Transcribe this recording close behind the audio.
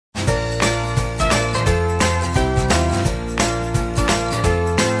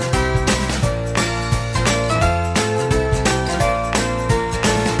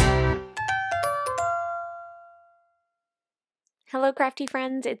Hello crafty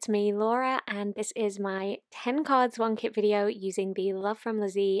friends, it's me Laura and this is my 10 cards 1 kit video using the Love from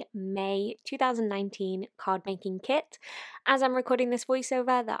Lizi May 2019 card making kit. As I'm recording this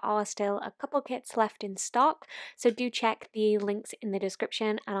voiceover, there are still a couple kits left in stock, so do check the links in the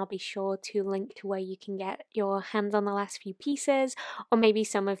description and I'll be sure to link to where you can get your hands on the last few pieces or maybe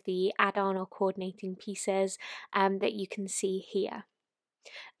some of the add-on or coordinating pieces that you can see here.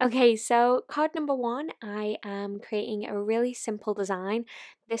 Okay, so card number 1, I am creating a really simple design.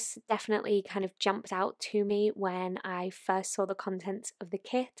 This definitely kind of jumped out to me when I first saw the contents of the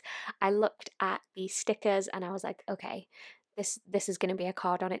kit. I looked at the stickers and I was like, okay, this is going to be a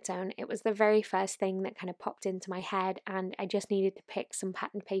card on its own. It was the very first thing that kind of popped into my head and I just needed to pick some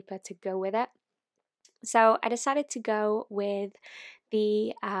pattern paper to go with it. So I decided to go with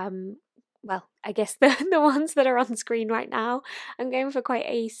the well, I guess the ones that are on screen right now. I'm going for quite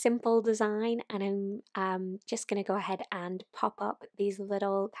a simple design and I'm just going to go ahead and pop up these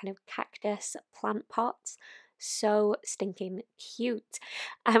little kind of cactus plant pots. So stinking cute.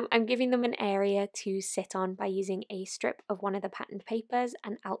 I'm giving them an area to sit on by using a strip of one of the patterned papers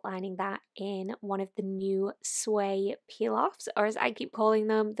and outlining that in one of the new sway peel-offs, or as I keep calling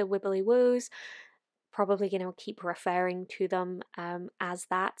them, the wibbly woos. Probably going to keep referring to them as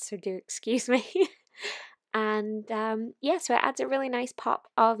that, so do excuse me. And yeah, so it adds a really nice pop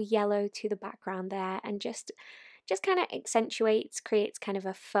of yellow to the background there and just kind of accentuates, creates kind of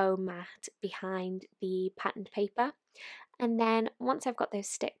a faux mat behind the patterned paper. And then once I've got those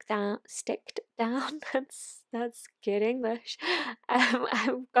sticked down, that's good English,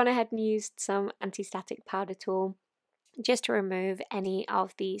 I've gone ahead and used some anti-static powder tool just to remove any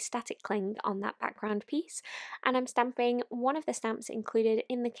of the static cling on that background piece, and I'm stamping one of the stamps included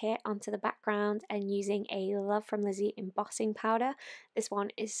in the kit onto the background and using a Love from Lizi embossing powder. This one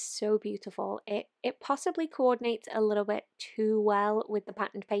is so beautiful. It possibly coordinates a little bit too well with the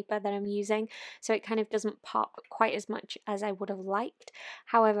patterned paper that I'm using, so it kind of doesn't pop quite as much as I would have liked.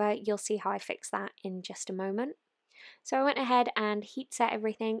 However, you'll see how I fix that in just a moment. So I went ahead and heat set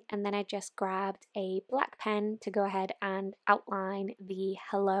everything, and then I just grabbed a black pen to go ahead and outline the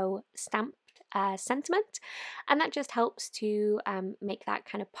hello stamped sentiment, and that just helps to make that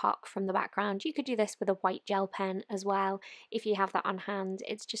kind of pop from the background. You could do this with a white gel pen as well if you have that on hand.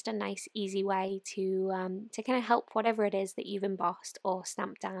 It's just a nice easy way to kind of help whatever it is that you've embossed or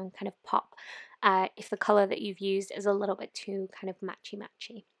stamped down kind of pop if the colour that you've used is a little bit too kind of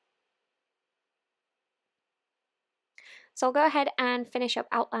matchy. So I'll go ahead and finish up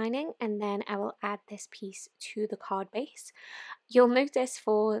outlining and then I will add this piece to the card base. You'll notice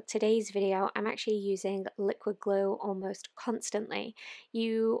for today's video I'm actually using liquid glue almost constantly.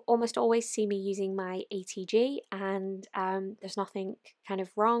 You almost always see me using my ATG and there's nothing kind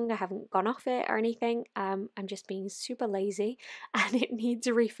of wrong. I haven't gone off it or anything. I'm just being super lazy and it needs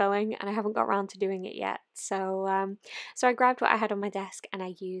refilling and I haven't got around to doing it yet. So so I grabbed what I had on my desk and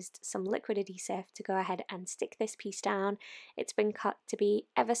I used some liquid adhesive to go ahead and stick this piece down. It's been cut to be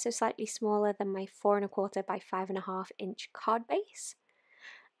ever so slightly smaller than my 4 1/4 by 5 1/2 inch card base.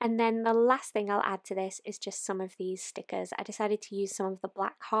 And then the last thing I'll add to this is just some of these stickers. I decided to use some of the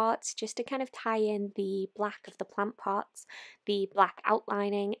black hearts just to kind of tie in the black of the plant pots, the black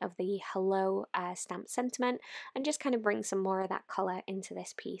outlining of the hello stamp sentiment, and just kind of bring some more of that colour into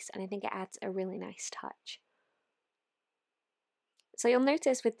this piece. And I think it adds a really nice touch. So you'll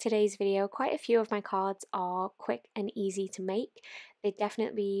notice with today's video, quite a few of my cards are quick and easy to make. They're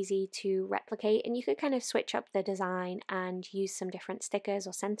definitely easy to replicate and you could kind of switch up the design and use some different stickers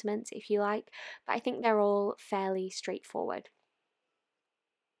or sentiments if you like, but I think they're all fairly straightforward.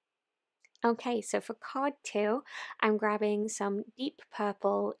 Okay, so for card 2, I'm grabbing some deep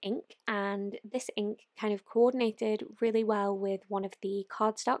purple ink, and this ink kind of coordinated really well with one of the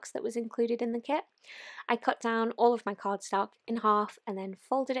cardstocks that was included in the kit. I cut down all of my cardstock in half and then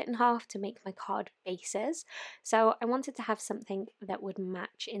folded it in half to make my card bases. So I wanted to have something that would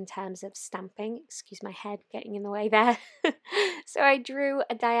match in terms of stamping. Excuse my head getting in the way there. So I drew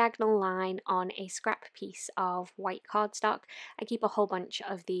a diagonal line on a scrap piece of white cardstock. I keep a whole bunch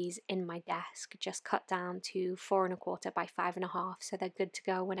of these in my desk, just cut down to 4 1/4 by 5 1/2, so they're good to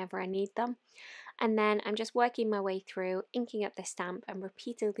go whenever I need them. And then I'm just working my way through, inking up this stamp and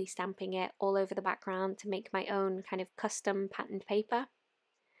repeatedly stamping it all over the background to make my own kind of custom patterned paper.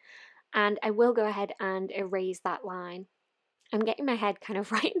 And I will go ahead and erase that line. I'm getting my head kind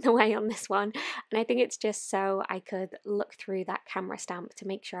of right in the way on this one, and I think it's just so I could look through that camera stamp to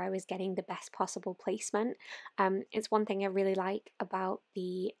make sure I was getting the best possible placement. It's one thing I really like about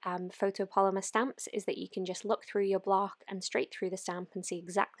the photopolymer stamps is that you can just look through your block and straight through the stamp and see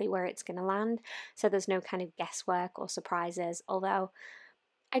exactly where it's going to land, so there's no kind of guesswork or surprises, although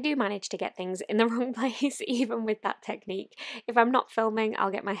I do manage to get things in the wrong place even with that technique. If I'm not filming,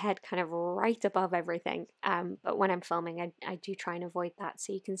 I'll get my head kind of right above everything. But when I'm filming, I do try and avoid that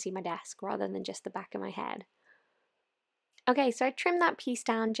so you can see my desk rather than just the back of my head. Okay, so I trimmed that piece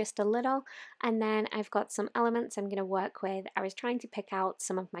down just a little, and then I've got some elements I'm going to work with. I was trying to pick out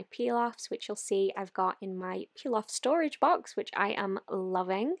some of my peel-offs, which you'll see I've got in my peel-off storage box, which I am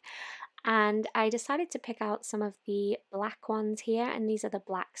loving. And I decided to pick out some of the black ones here, and these are the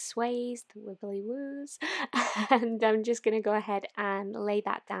black sways, the wibbly woos, and I'm just going to go ahead and lay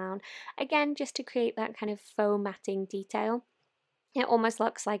that down, again just to create that kind of faux matting detail. It almost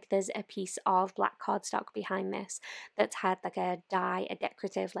looks like there's a piece of black cardstock behind this that's had like a dye, a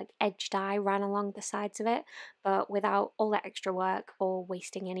decorative like edge dye ran along the sides of it, but without all that extra work or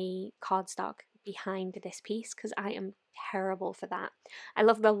wasting any cardstock behind this piece, because I am terrible for that. I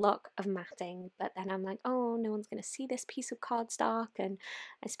love the look of matting, but then I'm like, oh, no one's going to see this piece of cardstock, and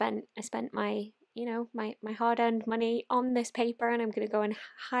I spent my my hard-earned money on this paper, and I'm going to go and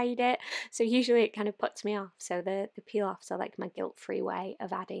hide it. So usually it kind of puts me off. So the peel-offs are like my guilt-free way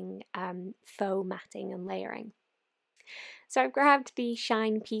of adding faux matting and layering. So I've grabbed the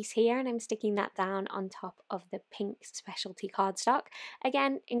shine piece here and I'm sticking that down on top of the pink specialty cardstock.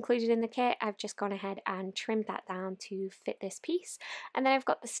 Again, included in the kit, I've just gone ahead and trimmed that down to fit this piece. And then I've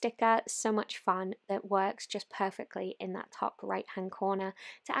got the sticker So Much Fun that works just perfectly in that top right hand corner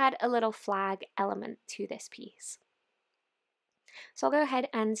to add a little flag element to this piece. So I'll go ahead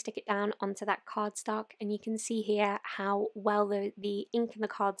and stick it down onto that cardstock, and you can see here how well the ink and the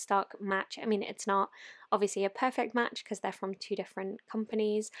cardstock match. I mean, it's not obviously a perfect match because they're from two different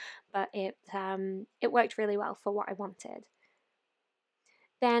companies, but it worked really well for what I wanted.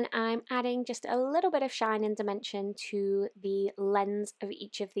 Then I'm adding just a little bit of shine and dimension to the lens of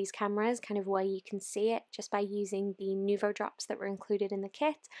each of these cameras, kind of where you can see it, just by using the Nuvo drops that were included in the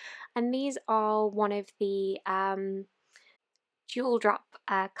kit. And these are one of the dual drop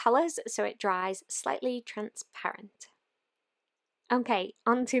colours, so it dries slightly transparent. Okay,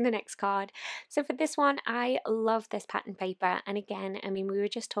 on to the next card. So for this one, I love this pattern paper, and again, I mean, we were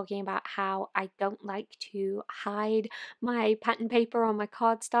just talking about how I don't like to hide my pattern paper on my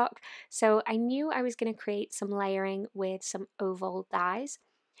cardstock, so I knew I was going to create some layering with some oval dies.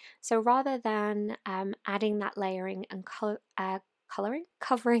 So rather than adding that layering and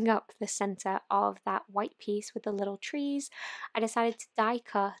covering up the center of that white piece with the little trees, I decided to die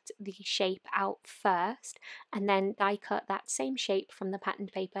cut the shape out first and then die cut that same shape from the pattern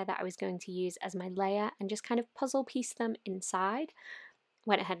paper that I was going to use as my layer and just kind of puzzle piece them inside.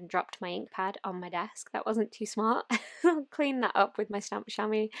 Went ahead and dropped my ink pad on my desk. That wasn't too smart. I'll clean that up with my stamp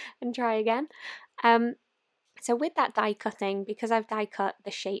chamois and try again. So with that die cutting, because I've die cut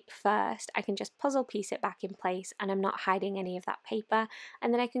the shape first, I can just puzzle piece it back in place and I'm not hiding any of that paper.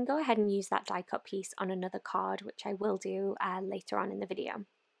 And then I can go ahead and use that die cut piece on another card, which I will do later on in the video.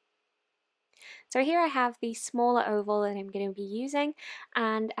 So here I have the smaller oval that I'm going to be using,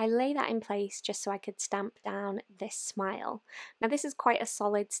 and I lay that in place just so I could stamp down this smile. Now this is quite a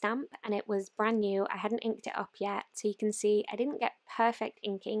solid stamp and it was brand new. I hadn't inked it up yet, so you can see I didn't get perfect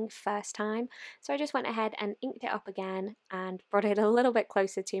inking first time, so I just went ahead and inked it up again and brought it a little bit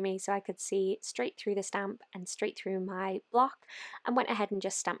closer to me so I could see straight through the stamp and straight through my block, and went ahead and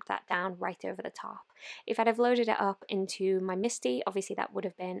just stamped that down right over the top. If I'd have loaded it up into my MISTI, obviously that would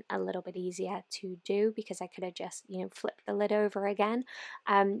have been a little bit easier to do because I could have just, flipped the lid over again.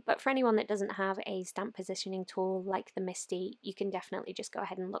 But for anyone that doesn't have a stamp positioning tool like the MISTI, you can definitely just go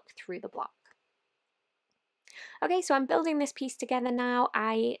ahead and look through the block. Okay, so I'm building this piece together now.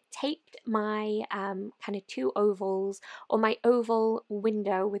 I taped my kind of two ovals, or my oval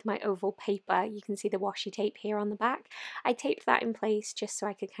window with my oval paper. You can see the washi tape here on the back. I taped that in place just so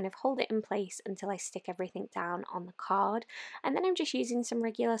I could kind of hold it in place until I stick everything down on the card. And then I'm just using some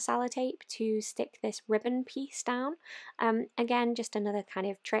regular sellotape to stick this ribbon piece down. Again, just another kind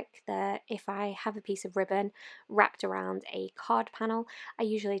of trick that if I have a piece of ribbon wrapped around a card panel, I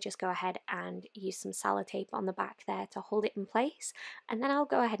usually just go ahead and use some sellotape on the back there to hold it in place, and then I'll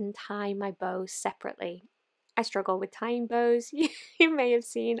go ahead and tie my bows separately. I struggle with tying bows, you may have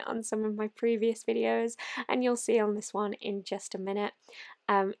seen on some of my previous videos, and you'll see on this one in just a minute.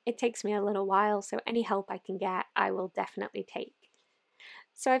 It takes me a little while, so any help I can get I will definitely take.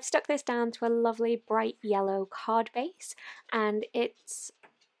 So I've stuck this down to a lovely bright yellow card base, and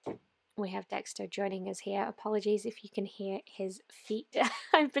we have Dexter joining us here. Apologies if you can hear his feet.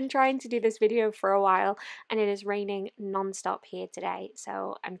 I've been trying to do this video for a while and it is raining non-stop here today,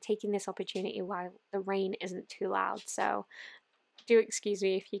 so I'm taking this opportunity while the rain isn't too loud, so do excuse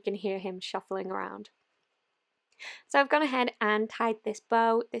me if you can hear him shuffling around. So I've gone ahead and tied this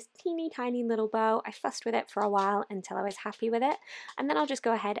bow, this teeny tiny little bow. I fussed with it for a while until I was happy with it, and then I'll just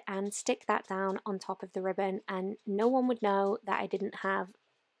go ahead and stick that down on top of the ribbon, and no one would know that I didn't have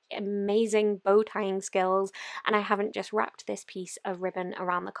amazing bow tying skills and I haven't just wrapped this piece of ribbon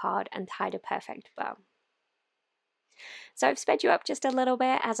around the card and tied a perfect bow. So I've sped you up just a little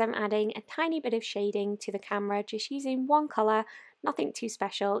bit as I'm adding a tiny bit of shading to the camera, just using one colour, nothing too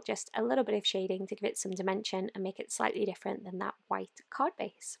special, just a little bit of shading to give it some dimension and make it slightly different than that white card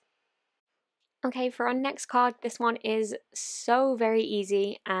base. Okay, for our next card, this one is so very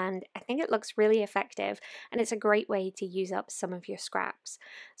easy and I think it looks really effective, and it's a great way to use up some of your scraps.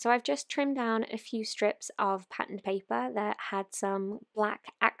 So I've just trimmed down a few strips of patterned paper that had some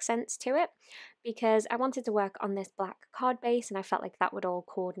black accents to it because I wanted to work on this black card base and I felt like that would all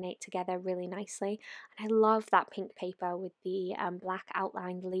coordinate together really nicely. And I love that pink paper with the black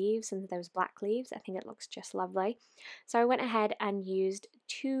outlined leaves and those black leaves. I think it looks just lovely. So I went ahead and used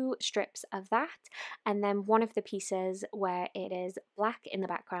 2 strips of that, and then one of the pieces where it is black in the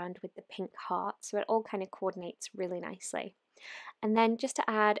background with the pink heart, so it all kind of coordinates really nicely. And then just to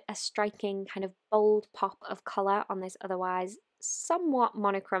add a striking kind of bold pop of colour on this otherwise somewhat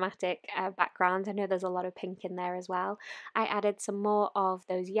monochromatic background, I know there's a lot of pink in there as well, I added some more of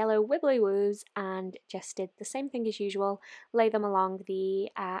those yellow wibbly woos and just did the same thing as usual, lay them along the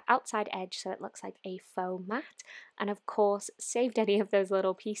outside edge so it looks like a faux mat, and of course saved any of those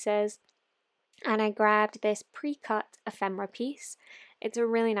little pieces. And I grabbed this pre-cut ephemera piece. It's a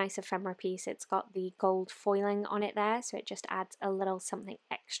really nice ephemera piece. It's got the gold foiling on it there, so it just adds a little something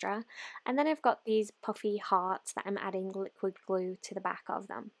extra. And then I've got these puffy hearts that I'm adding liquid glue to the back of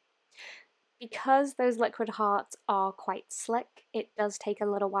them. Because those liquid hearts are quite slick, it does take a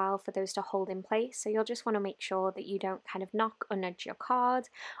little while for those to hold in place, so you'll just want to make sure that you don't kind of knock or nudge your card,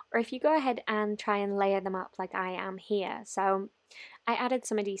 or if you go ahead and try and layer them up like I am here. So I added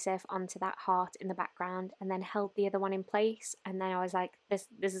some adhesive onto that heart in the background and then held the other one in place, and then I was like, this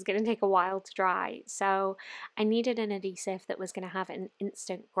is going to take a while to dry, so I needed an adhesive that was going to have an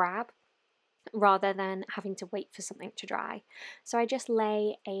instant grab rather than having to wait for something to dry. So I just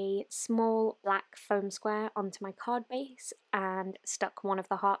lay a small black foam square onto my card base and stuck one of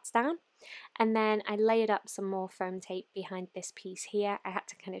the hearts down. And then I layered up some more foam tape behind this piece here. I had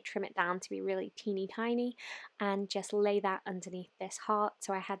to kind of trim it down to be really teeny tiny and just lay that underneath this heart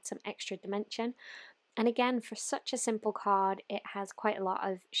so I had some extra dimension. And again, for such a simple card, it has quite a lot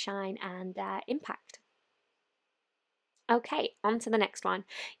of shine and impact. Okay, on to the next one.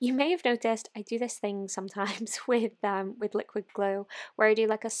 You may have noticed I do this thing sometimes with liquid glue where I do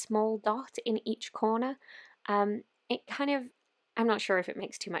like a small dot in each corner. It kind of, I'm not sure if it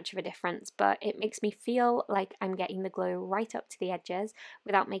makes too much of a difference, but it makes me feel like I'm getting the glue right up to the edges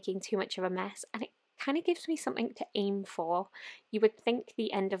without making too much of a mess, and it kind of gives me something to aim for. You would think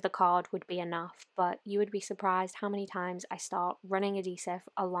the end of the card would be enough, but you would be surprised how many times I start running adhesive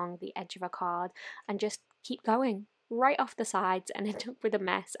along the edge of a card and just keep going right off the sides and end up with a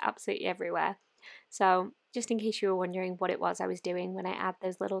mess absolutely everywhere. So just in case you were wondering what it was I was doing when I add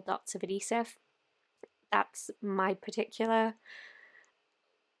those little dots of adhesive, that's my particular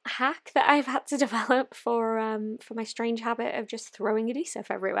hack that I've had to develop for my strange habit of just throwing adhesive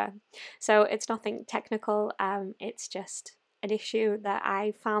everywhere. So it's nothing technical, it's just an issue that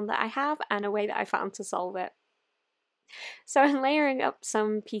I found that I have and a way that I found to solve it. So I'm layering up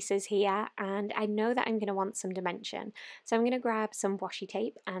some pieces here and I know that I'm going to want some dimension. So I'm going to grab some washi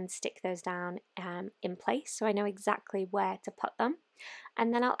tape and stick those down in place so I know exactly where to put them.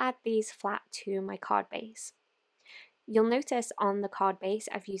 And then I'll add these flat to my card base. You'll notice on the card base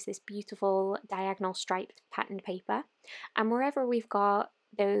I've used this beautiful diagonal striped patterned paper, and wherever we've got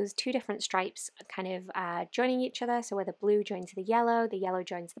those 2 different stripes kind of joining each other, so where the blue joins the yellow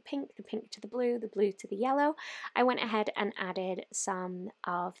joins the pink to the blue to the yellow, I went ahead and added some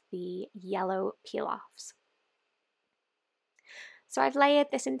of the yellow peel-offs. So I've layered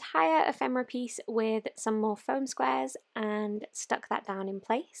this entire ephemera piece with some more foam squares and stuck that down in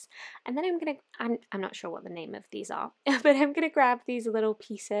place. And then I'm not sure what the name of these are, but I'm gonna grab these little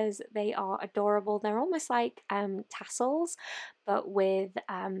pieces. They are adorable. They're almost like tassels, but with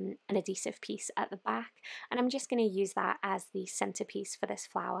an adhesive piece at the back. And I'm just gonna use that as the centerpiece for this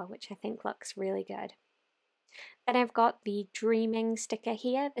flower, which I think looks really good. Then I've got the Dreaming sticker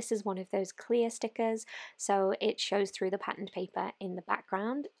here. This is one of those clear stickers, so it shows through the patterned paper in the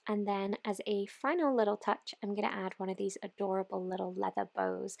background. And then as a final little touch, I'm going to add one of these adorable little leather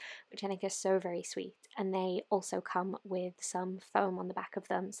bows, which I think are so very sweet. And they also come with some foam on the back of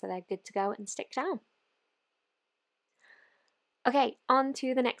them, so they're good to go and stick down. Okay, on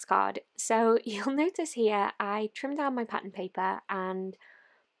to the next card. So you'll notice here I trimmed down my pattern paper and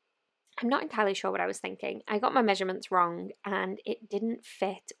I'm not entirely sure what I was thinking. I got my measurements wrong and it didn't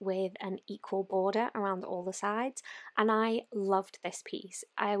fit with an equal border around all the sides, and I loved this piece.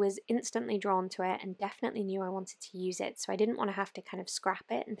 I was instantly drawn to it and definitely knew I wanted to use it, so I didn't want to have to kind of scrap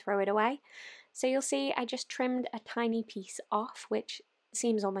it and throw it away. So you'll see I just trimmed a tiny piece off, which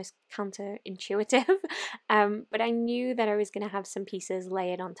seems almost counterintuitive, but I knew that I was going to have some pieces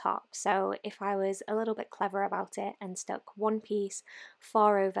layered on top, so if I was a little bit clever about it and stuck one piece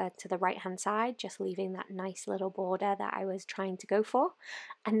far over to the right hand side, just leaving that nice little border that I was trying to go for,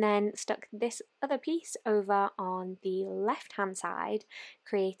 and then stuck this other piece over on the left hand side,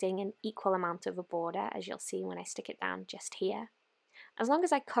 creating an equal amount of a border, as you'll see when I stick it down just here. As long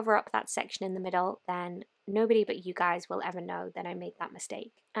as I cover up that section in the middle, then nobody but you guys will ever know that I made that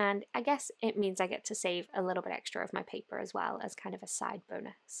mistake. And I guess it means I get to save a little bit extra of my paper as well as kind of a side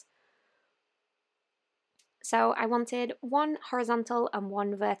bonus. So I wanted one horizontal and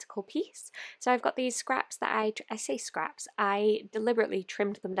one vertical piece. So I've got these scraps that I say scraps, I deliberately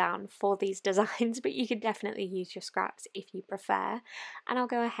trimmed them down for these designs, but you could definitely use your scraps if you prefer. And I'll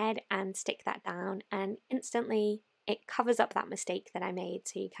go ahead and stick that down, and instantly it covers up that mistake that I made,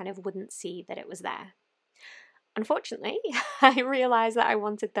 so you kind of wouldn't see that it was there. Unfortunately, I realised that I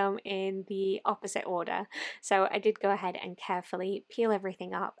wanted them in the opposite order, so I did go ahead and carefully peel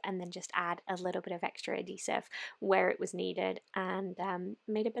everything up and then just add a little bit of extra adhesive where it was needed, and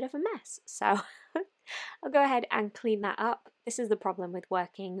made a bit of a mess. So I'll go ahead and clean that up. This is the problem with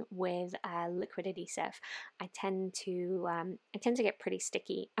working with liquid adhesive. I tend to get pretty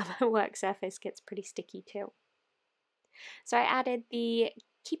sticky, and my work surface gets pretty sticky too. So I added the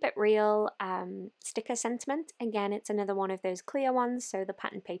Keep It Real sticker sentiment. Again, it's another one of those clear ones, so the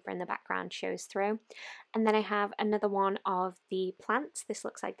pattern paper in the background shows through. And then I have another one of the plants. This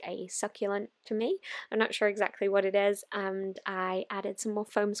looks like a succulent to me. I'm not sure exactly what it is, and I added some more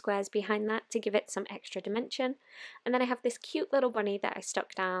foam squares behind that to give it some extra dimension. And then I have this cute little bunny that I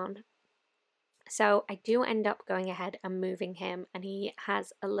stuck down. So I do end up going ahead and moving him, and he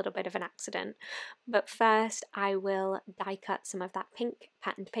has a little bit of an accident. But first I will die cut some of that pink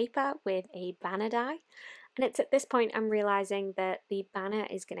patterned paper with a banner die. And it's at this point I'm realizing that the banner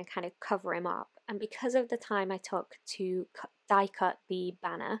is going to kind of cover him up. And because of the time I took to die cut the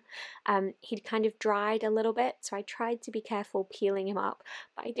banner, he'd kind of dried a little bit. So I tried to be careful peeling him up,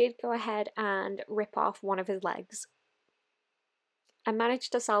 but I did go ahead and rip off one of his legs. I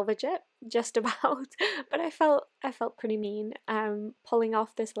managed to salvage it, just about, but I felt pretty mean pulling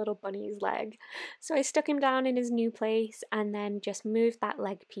off this little bunny's leg. So I stuck him down in his new place and then just moved that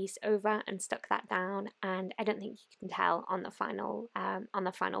leg piece over and stuck that down, and I don't think you can tell on the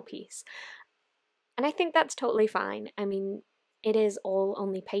final piece. And I think that's totally fine. I mean, it is all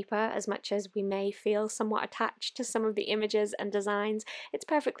only paper. As much as we may feel somewhat attached to some of the images and designs, it's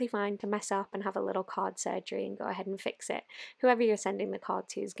perfectly fine to mess up and have a little card surgery and go ahead and fix it. Whoever you're sending the card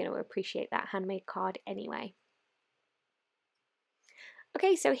to is going to appreciate that handmade card anyway.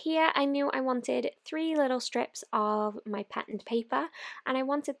 Okay, so here I knew I wanted 3 little strips of my patterned paper, and I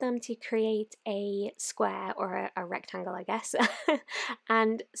wanted them to create a square, or a rectangle, I guess.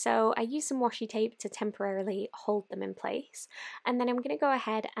 And so I used some washi tape to temporarily hold them in place, and then I'm going to go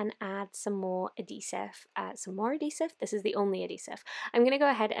ahead and add some more adhesive. This is the only adhesive. I'm going to go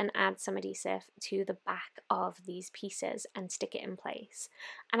ahead and add some adhesive to the back of these pieces and stick it in place.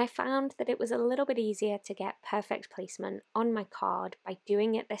 And I found that it was a little bit easier to get perfect placement on my card by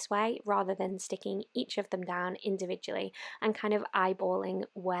doing it this way, rather than sticking each of them down individually and kind of eyeballing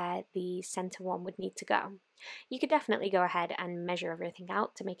where the center one would need to go. You could definitely go ahead and measure everything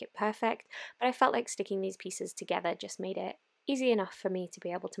out to make it perfect, but I felt like sticking these pieces together just made it easy enough for me to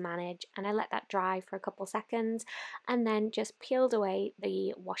be able to manage, and I let that dry for a couple seconds and then just peeled away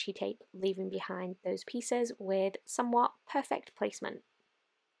the washi tape, leaving behind those pieces with somewhat perfect placement.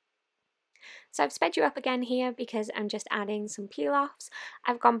 So I've sped you up again here because I'm just adding some peel-offs.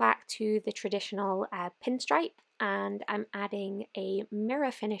 I've gone back to the traditional pinstripe, and I'm adding a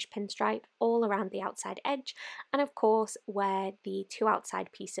mirror finish pinstripe all around the outside edge, and of course where the 2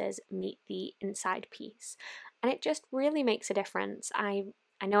 outside pieces meet the inside piece. And it just really makes a difference. I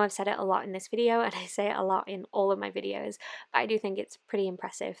I know I've said it a lot in this video and I say it a lot in all of my videos, but I do think it's pretty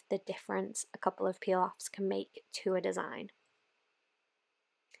impressive the difference a couple of peel-offs can make to a design.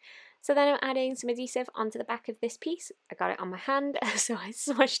 So then I'm adding some adhesive onto the back of this piece. I got it on my hand, so I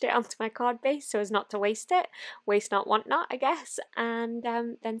smushed it onto my card base so as not to waste it. Waste not, want not, I guess. And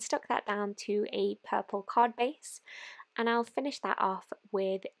then stuck that down to a purple card base. And I'll finish that off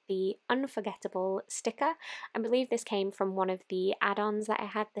with the unforgettable sticker. I believe this came from one of the add-ons that I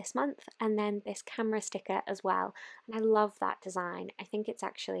had this month, and then this camera sticker as well. And I love that design. I think it's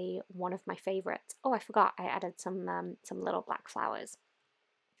actually one of my favorites. Oh, I forgot I added some little black flowers.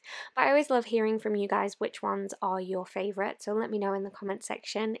 But I always love hearing from you guys which ones are your favourite, so let me know in the comment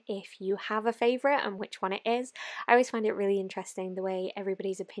section if you have a favourite and which one it is. I always find it really interesting the way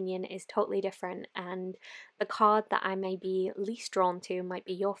everybody's opinion is totally different, and the card that I may be least drawn to might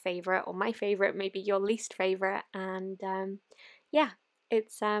be your favourite, or my favourite may be your least favourite, and yeah,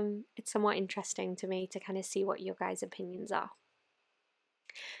 it's somewhat interesting to me to kind of see what your guys' opinions are.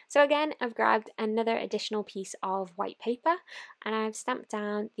 So again, I've grabbed another additional piece of white paper and I've stamped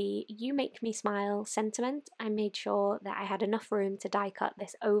down the "You Make Me Smile" sentiment. I made sure that I had enough room to die cut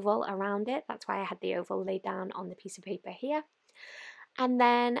this oval around it. That's why I had the oval laid down on the piece of paper here. And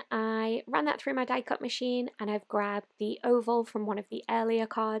then I ran that through my die cut machine and I've grabbed the oval from one of the earlier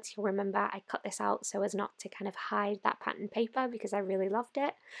cards. You'll remember I cut this out so as not to kind of hide that pattern paper because I really loved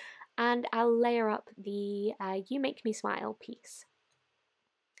it. And I'll layer up the "You Make Me Smile" piece.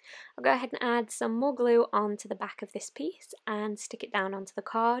 I'll go ahead and add some more glue onto the back of this piece and stick it down onto the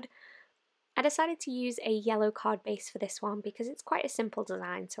card. I decided to use a yellow card base for this one because it's quite a simple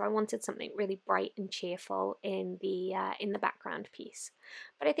design, so I wanted something really bright and cheerful in the background piece.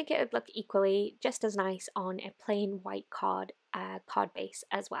 But I think it would look equally just as nice on a plain white card base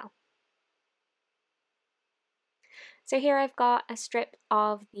as well. So here I've got a strip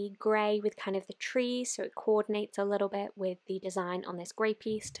of the grey with kind of the trees, so it coordinates a little bit with the design on this grey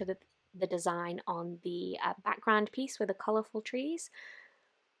piece to the design on the background piece with the colourful trees.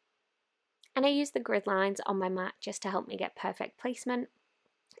 And I use the grid lines on my mat just to help me get perfect placement.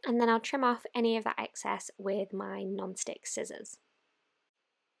 And then I'll trim off any of that excess with my non-stick scissors.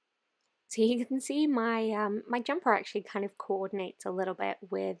 So you can see my my jumper actually kind of coordinates a little bit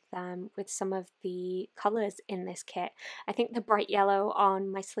with some of the colours in this kit. I think the bright yellow on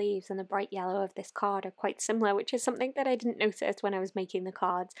my sleeves and the bright yellow of this card are quite similar, which is something that I didn't notice when I was making the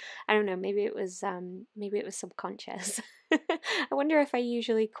cards. I don't know, maybe it was subconscious. I wonder if I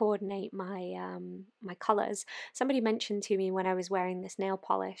usually coordinate my my colours. Somebody mentioned to me when I was wearing this nail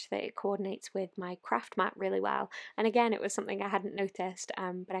polish that it coordinates with my craft mat really well, and again it was something I hadn't noticed,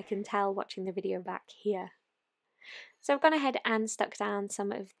 but I can tell watching the video back here. So I've gone ahead and stuck down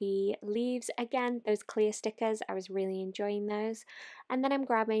some of the leaves. Again, those clear stickers, I was really enjoying those. And then I'm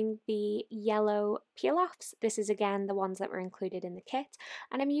grabbing the yellow peel-offs. This is again the ones that were included in the kit.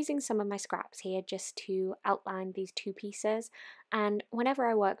 And I'm using some of my scraps here just to outline these two pieces. And whenever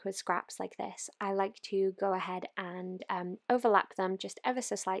I work with scraps like this, I like to go ahead and overlap them just ever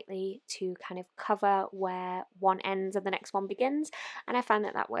so slightly to kind of cover where one ends and the next one begins. And I find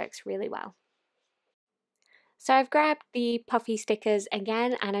that that works really well. So I've grabbed the puffy stickers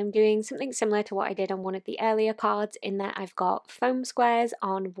again and I'm doing something similar to what I did on one of the earlier cards in that I've got foam squares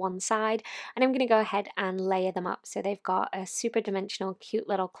on one side and I'm going to go ahead and layer them up so they've got a super dimensional cute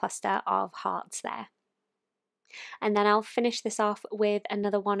little cluster of hearts there. And then I'll finish this off with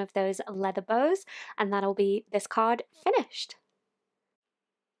another one of those leather bows and that'll be this card finished.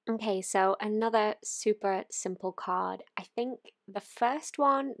 Okay, so another super simple card. I think the first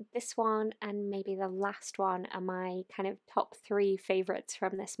one, this one, and maybe the last one are my kind of top 3 favorites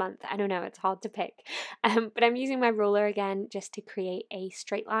from this month. I don't know, it's hard to pick. But I'm using my ruler again just to create a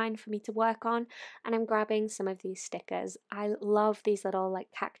straight line for me to work on. And I'm grabbing some of these stickers. I love these little like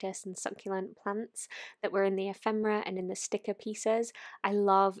cactus and succulent plants that were in the ephemera and in the sticker pieces. I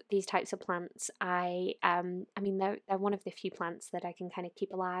love these types of plants. I mean, they're one of the few plants that I can kind of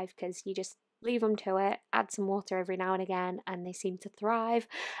keep alive because you just leave them to it, add some water every now and again, and they seem to thrive.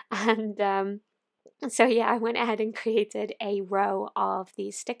 And so yeah, I went ahead and created a row of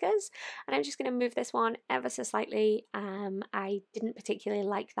these stickers, and I'm just going to move this one ever so slightly. I didn't particularly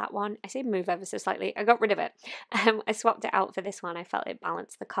like that one. I say move ever so slightly, I got rid of it. I swapped it out for this one. I felt it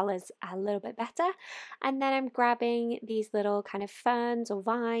balanced the colours a little bit better. And then I'm grabbing these little kind of ferns or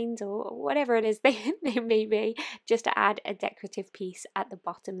vines or whatever it is they may be, just to add a decorative piece at the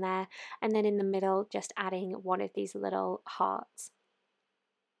bottom there. And then in the middle, just adding one of these little hearts.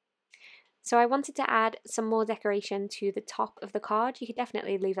 So I wanted to add some more decoration to the top of the card. You could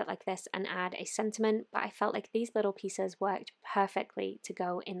definitely leave it like this and add a sentiment, but I felt like these little pieces worked perfectly to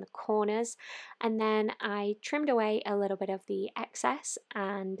go in the corners. And then I trimmed away a little bit of the excess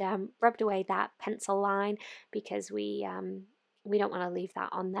and rubbed away that pencil line because we don't want to leave that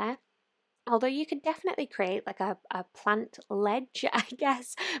on there. Although you could definitely create like a plant ledge, I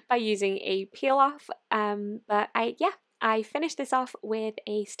guess, by using a peel off. But I finished this off with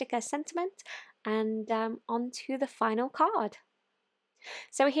a sticker sentiment and onto the final card.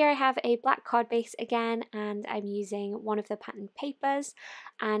 So here I have a black card base again, and I'm using one of the patterned papers,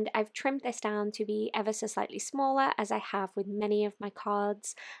 and I've trimmed this down to be ever so slightly smaller, as I have with many of my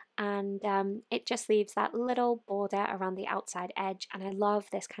cards, and it just leaves that little border around the outside edge, and I love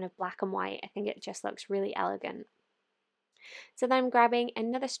this kind of black and white. I think it just looks really elegant. So then I'm grabbing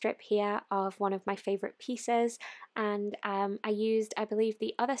another strip here of one of my favourite pieces, and I used, I believe,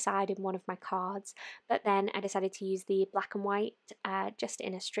 the other side in one of my cards, but then I decided to use the black and white just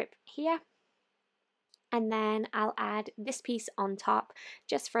in a strip here. And then I'll add this piece on top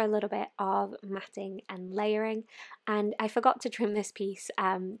just for a little bit of matting and layering. And I forgot to trim this piece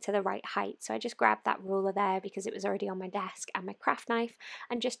to the right height, so I just grabbed that ruler there because it was already on my desk and my craft knife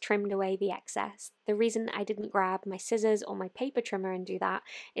and just trimmed away the excess. The reason I didn't grab my scissors or my paper trimmer and do that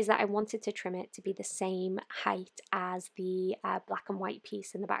is that I wanted to trim it to be the same height as the black and white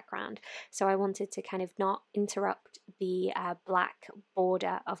piece in the background. So I wanted to kind of not interrupt the black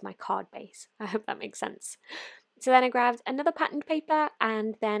border of my card base. I hope that makes sense. So then I grabbed another patterned paper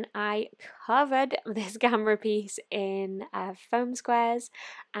and then I covered this camera piece in foam squares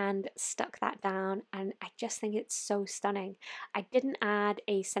and stuck that down, and I just think it's so stunning. I didn't add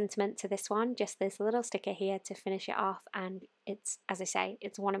a sentiment to this one, just this little sticker here to finish it off, and it's, as I say,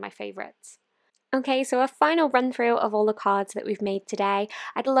 it's one of my favourites. Okay, so a final run through of all the cards that we've made today.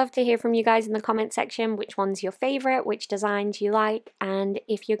 I'd love to hear from you guys in the comment section which one's your favourite, which designs you like, and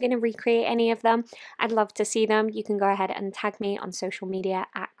if you're going to recreate any of them, I'd love to see them. You can go ahead and tag me on social media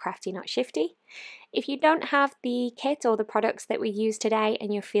at CraftyNotShifty. If you don't have the kit or the products that we used today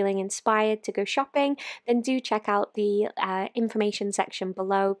and you're feeling inspired to go shopping, then do check out the information section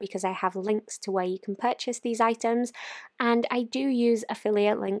below because I have links to where you can purchase these items, and I do use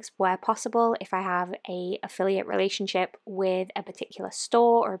affiliate links where possible. If I have an affiliate relationship with a particular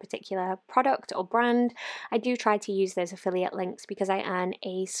store or a particular product or brand, I do try to use those affiliate links because I earn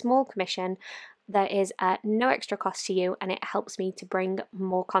a small commission that is at no extra cost to you, and it helps me to bring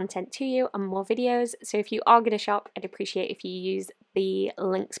more content to you and more videos. So if you are going to shop, I'd appreciate if you use the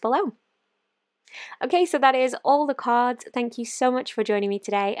links below. Okay, so that is all the cards. Thank you so much for joining me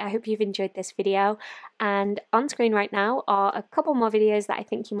today. I hope you've enjoyed this video, and on screen right now are a couple more videos that I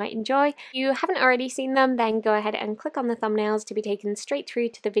think you might enjoy. If you haven't already seen them, then go ahead and click on the thumbnails to be taken straight through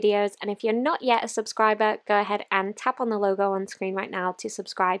to the videos, and if you're not yet a subscriber, go ahead and tap on the logo on screen right now to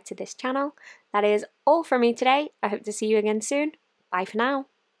subscribe to this channel. That is all from me today. I hope to see you again soon. Bye for now.